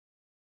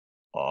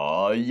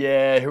Oh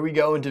yeah, here we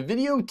go into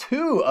video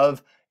 2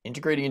 of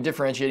integrating and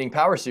differentiating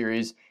power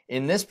series.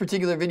 In this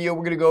particular video,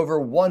 we're going to go over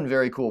one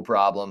very cool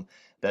problem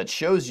that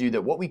shows you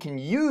that what we can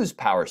use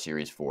power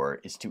series for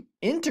is to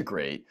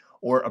integrate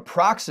or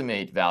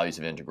approximate values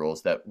of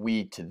integrals that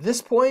we, to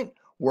this point,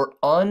 were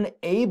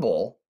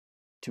unable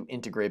to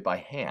integrate by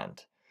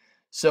hand.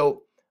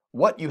 So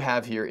what you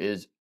have here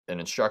is an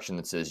instruction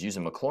that says use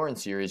a Maclaurin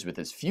series with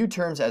as few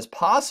terms as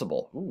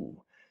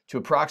possible. To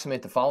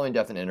approximate the following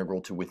definite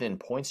integral to within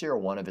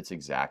 0.01 of its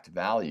exact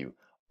value.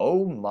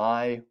 Oh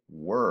my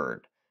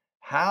word.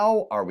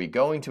 How are we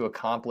going to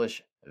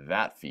accomplish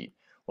that feat?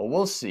 Well,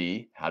 we'll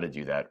see how to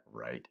do that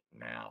right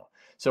now.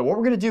 So what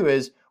we're going to do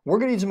is we're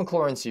going to use a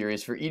Maclaurin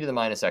series for e to the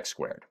minus x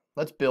squared.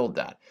 Let's build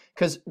that.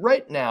 Because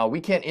right now we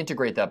can't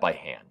integrate that by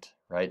hand,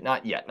 right?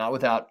 Not yet, not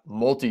without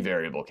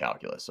multivariable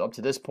calculus. So up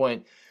to this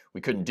point, we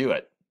couldn't do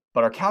it.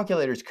 But our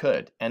calculators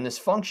could, and this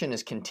function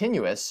is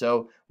continuous,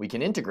 so we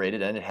can integrate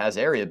it and it has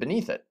area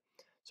beneath it.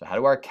 So how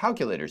do our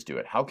calculators do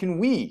it? How can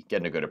we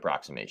get a good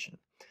approximation?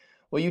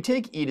 Well, you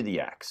take e to the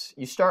x.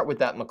 You start with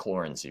that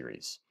Maclaurin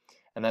series,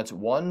 and that's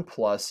 1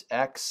 plus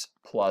x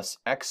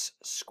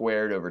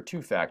squared over 2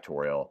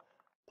 factorial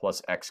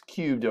plus x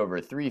cubed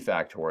over 3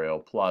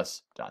 factorial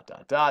plus ...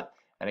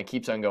 and it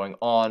keeps on going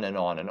on and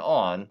on and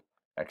on,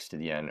 x to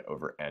the n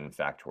over n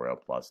factorial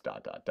plus ...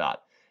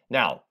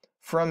 Now,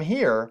 from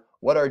here,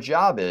 what our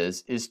job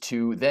is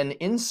to then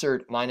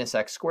insert minus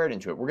x squared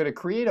into it. We're going to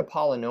create a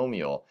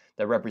polynomial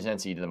that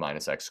represents e to the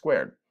minus x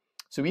squared.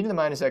 So e to the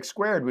minus x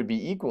squared would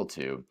be equal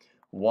to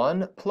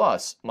 1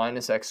 plus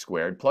minus x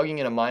squared, plugging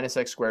in a minus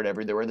x squared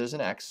everywhere there's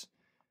an x.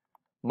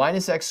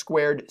 Minus x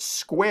squared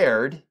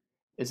squared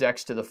is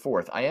x to the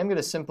 4th. I am going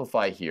to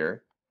simplify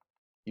here,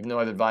 even though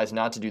I've advised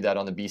not to do that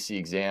on the BC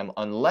exam,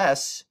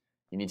 unless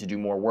you need to do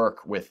more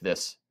work with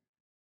this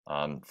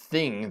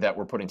thing that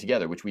we're putting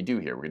together, which we do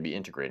here. We're going to be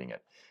integrating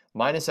it.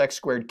 Minus x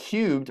squared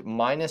cubed,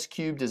 minus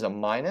cubed is a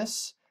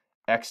minus,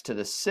 x to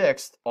the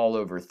 6th all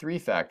over 3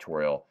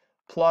 factorial,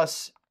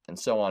 plus, and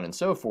so on and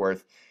so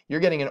forth.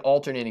 You're getting an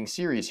alternating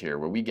series here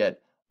where we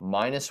get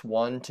minus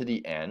 1 to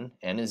the n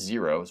is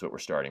 0 is what we're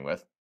starting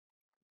with,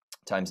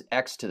 times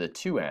x to the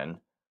 2n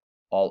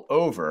all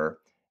over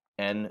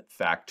n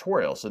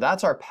factorial. So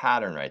that's our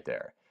pattern right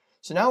there.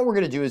 So now what we're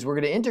going to do is we're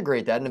going to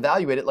integrate that and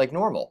evaluate it like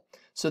normal.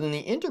 So then the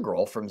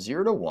integral from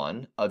 0 to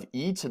 1 of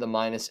e to the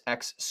minus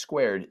x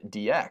squared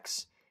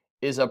dx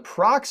is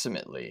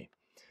approximately,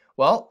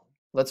 well,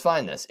 let's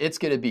find this. It's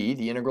going to be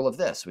the integral of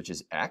this, which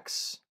is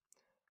x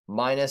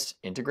minus,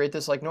 integrate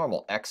this like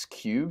normal, x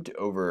cubed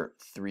over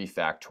 3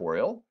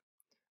 factorial.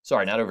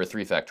 Sorry, not over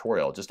 3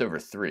 factorial, just over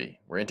 3.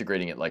 We're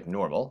integrating it like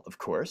normal, of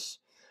course,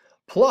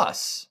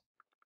 plus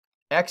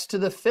x to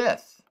the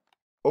 5th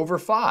over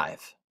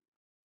 5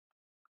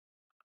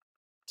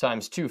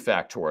 times 2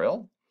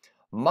 factorial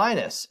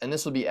minus, and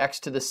this will be x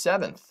to the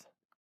 7th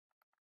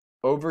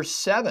over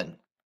 7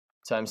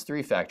 times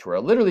 3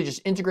 factorial. Literally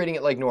just integrating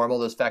it like normal.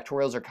 Those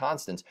factorials are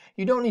constants.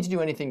 You don't need to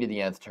do anything to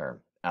the nth term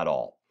at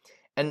all.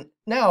 And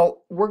now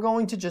we're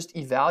going to just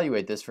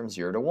evaluate this from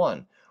 0 to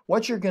 1.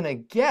 What you're going to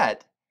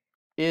get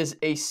is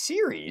a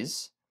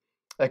series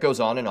that goes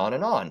on and on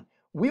and on.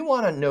 We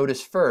want to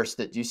notice first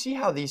that, do you see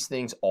how these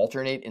things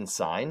alternate in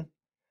sign?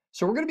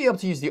 So we're going to be able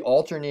to use the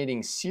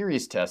alternating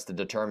series test to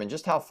determine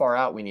just how far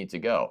out we need to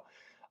go.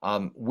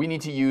 We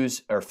need to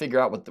use or figure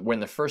out when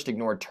the first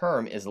ignored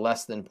term is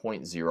less than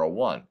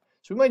 0.01.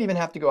 So we might even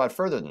have to go out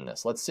further than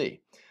this. Let's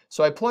see.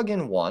 So I plug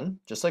in 1,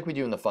 just like we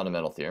do in the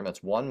fundamental theorem.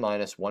 That's 1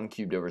 minus 1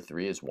 cubed over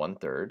 3 is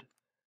 1/3,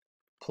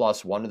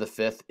 plus 1 to the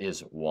 5th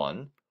is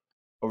 1.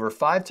 Over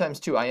 5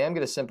 times 2, I am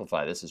going to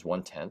simplify this, is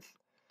 1/10,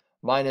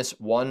 minus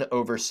 1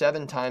 over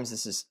 7 times,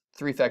 this is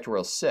 3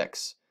 factorial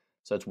 6,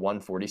 so it's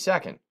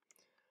 1/42.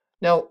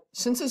 Now,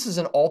 since this is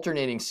an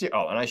alternating series,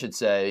 and I should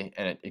say,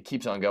 and it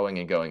keeps on going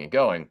and going and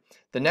going,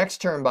 the next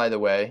term, by the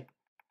way,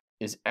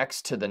 is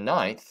x to the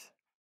 9th,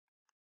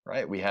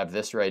 right? We have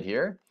this right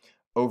here,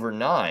 over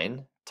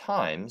 9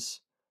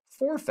 times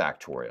 4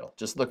 factorial,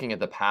 just looking at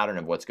the pattern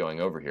of what's going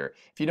over here.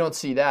 If you don't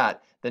see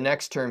that, the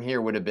next term here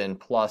would have been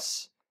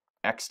plus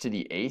x to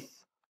the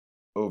 8th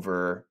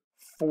over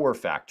 4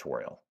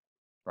 factorial,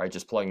 right?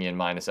 Just plugging in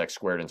minus x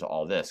squared into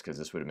all this, because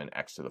this would have been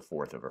x to the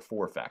 4th over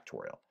 4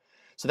 factorial.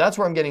 So that's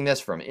where I'm getting this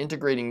from.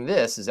 Integrating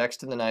this is x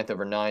to the 9th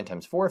over 9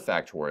 times 4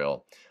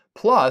 factorial,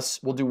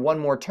 plus we'll do one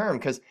more term,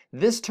 because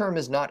this term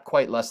is not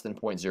quite less than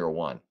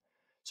 0.01.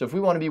 So if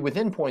we want to be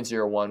within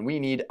 0.01, we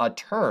need a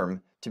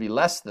term to be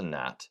less than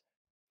that.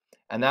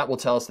 And that will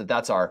tell us that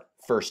that's our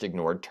first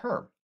ignored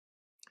term.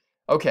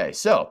 Okay,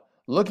 so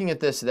looking at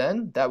this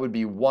then, that would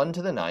be 1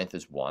 to the 9th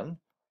is 1,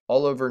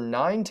 all over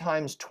 9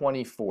 times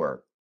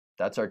 24.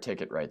 That's our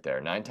ticket right there.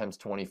 9 times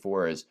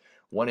 24 is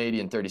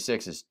 180, and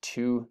 36 is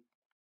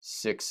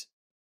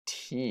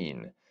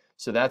 216.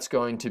 So that's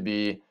going to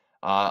be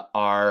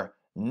our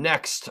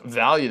next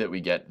value that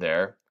we get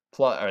there.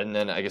 And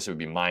then I guess it would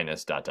be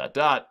minus ...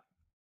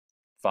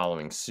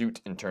 following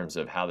suit in terms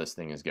of how this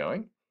thing is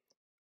going.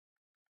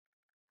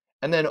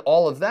 And then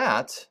all of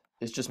that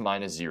is just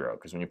minus 0,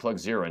 because when you plug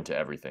 0 into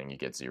everything, you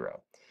get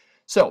 0.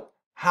 So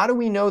how do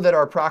we know that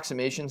our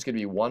approximation is going to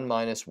be 1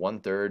 minus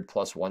 1/3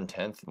 plus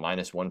 1/10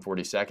 minus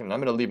 1/42? I'm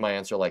going to leave my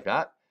answer like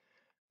that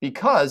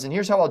because, and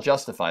here's how I'll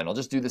justify it, and I'll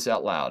just do this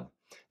out loud.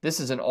 This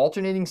is an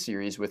alternating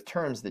series with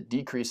terms that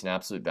decrease in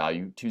absolute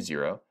value to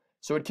 0,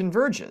 so it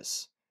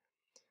converges.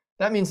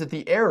 That means that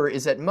the error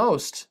is at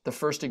most the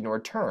first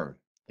ignored term.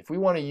 If we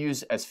want to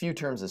use as few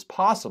terms as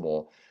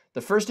possible, the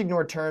first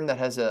ignored term that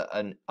has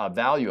a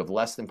value of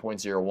less than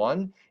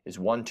 0.01 is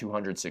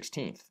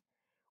 1/216th,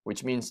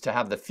 which means to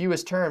have the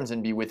fewest terms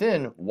and be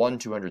within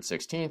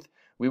 1/216th,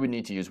 we would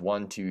need to use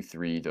 1, 2,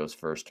 3, those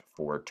first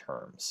 4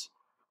 terms.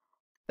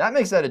 That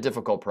makes that a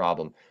difficult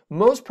problem.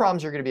 Most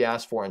problems you're going to be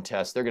asked for in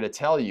tests, they're going to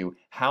tell you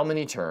how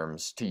many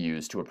terms to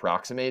use to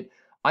approximate.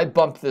 I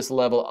bumped this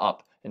level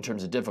up in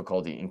terms of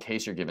difficulty in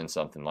case you're given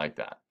something like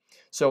that.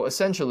 So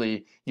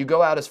essentially, you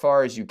go out as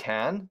far as you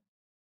can,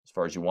 as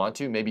far as you want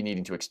to, maybe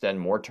needing to extend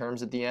more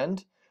terms at the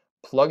end.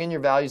 Plug in your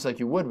values like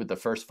you would with the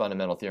first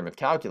fundamental theorem of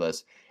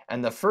calculus,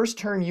 and the first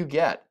term you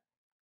get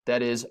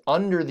that is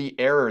under the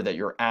error that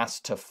you're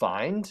asked to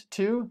find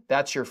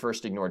that's your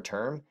first ignored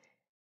term.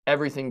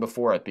 Everything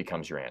before it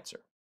becomes your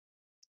answer.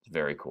 It's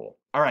very cool.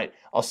 All right,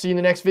 I'll see you in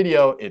the next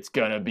video. It's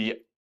gonna be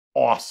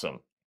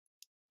awesome.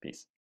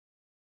 Peace.